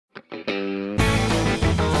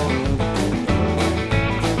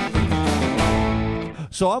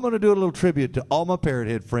So I'm going to do a little tribute to all my parrot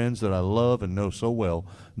head friends that I love and know so well.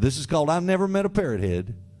 This is called I've Never Met a Parrot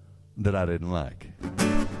Head That I Didn't Like.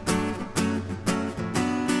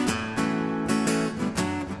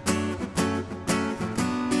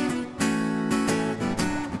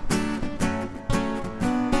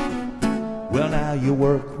 Well, now you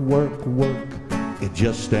work, work, work, it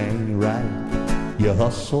just ain't right. You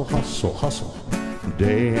hustle, hustle, hustle,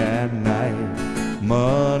 day and night.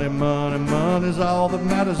 Money, money, money's all that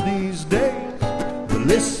matters these days. But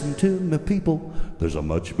listen to me, people, there's a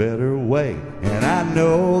much better way. And I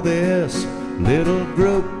know this little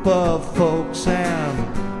group of folks,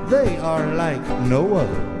 and they are like no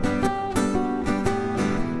other.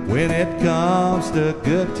 When it comes to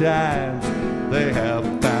good times, they have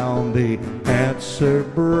found the answer,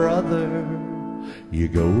 brother. You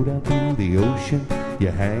go down to the ocean, you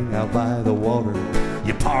hang out by the water,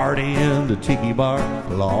 you party in the tiki bar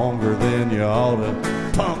longer than you oughta.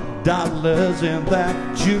 Pump dollars in that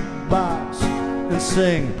jukebox and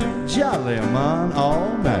sing Jolly Man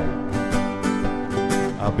all night.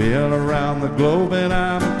 I've been around the globe and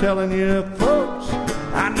I'm telling you folks,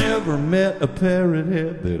 I never met a parrot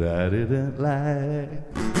head that I didn't like.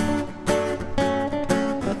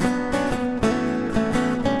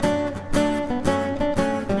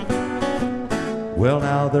 Well,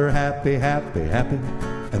 now they're happy, happy, happy,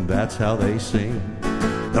 and that's how they sing.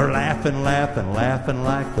 They're laughing, laughing, laughing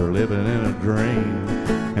like they're living in a dream.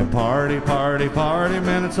 And party, party, party,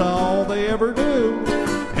 man, it's all they ever do.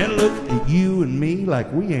 And look at you and me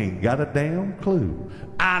like we ain't got a damn clue.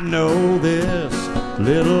 I know this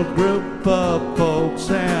little group of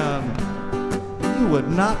folks, and you would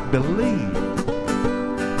not believe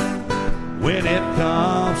when it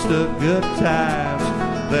comes to good times,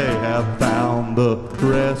 they have found the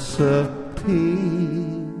recipe.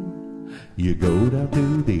 You go down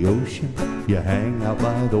to the ocean, you hang out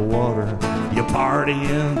by the water, you party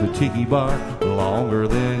in the tiki bar longer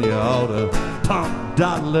than you oughta. Pump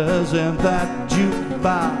dollars in that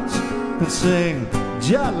jukebox and sing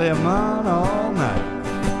Jolly Man all night.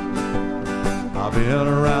 I've been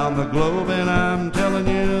around the globe and I'm telling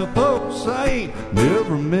you folks, I ain't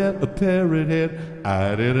never met a parrot head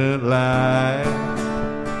I didn't like.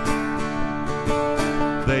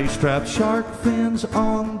 They strap shark fins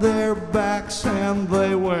on their backs and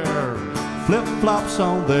they wear flip-flops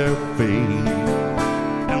on their feet.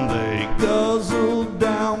 And they guzzle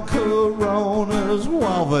down Coronas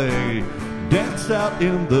while they dance out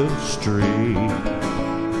in the street.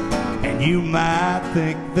 And you might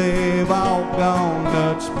think they've all gone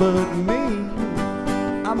nuts, but me,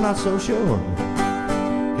 I'm not so sure.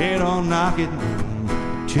 Head on knock it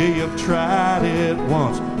till you've tried it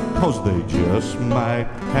once, 'cause they just might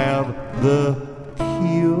have the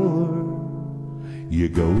cure. You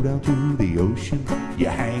go down to the ocean, you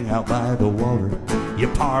hang out by the water, you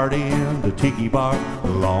party in the tiki bar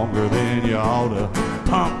longer than you oughta.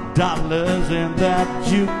 Pump dollars in that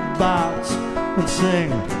jukebox and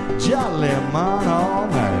sing Jolly Man all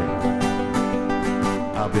night.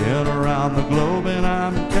 I've been around the globe and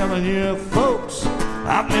I'm telling you folks,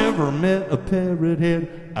 I've never met a parrot head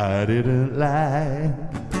I didn't like.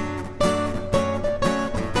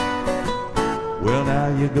 Well, now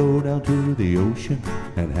you go down to the ocean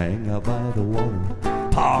and hang out by the water,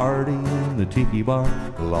 party in the tiki bar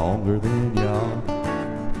longer than y'all.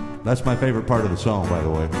 That's my favorite part of the song, by the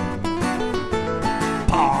way.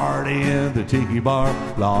 Party in the tiki bar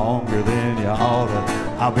longer than you oughta.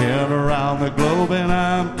 I've been around the globe and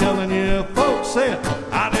I'm telling you folks, say it,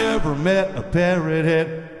 I never met a parrot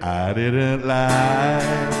head I didn't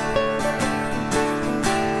like.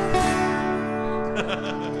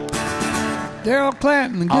 Darrell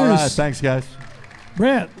Clanton, Goose. All right, thanks, guys.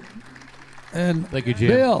 Brent and Thank you, Jim.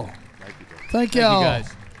 Bill. Thank you, Thank y'all.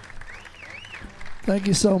 guys. Thank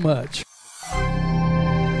you so much.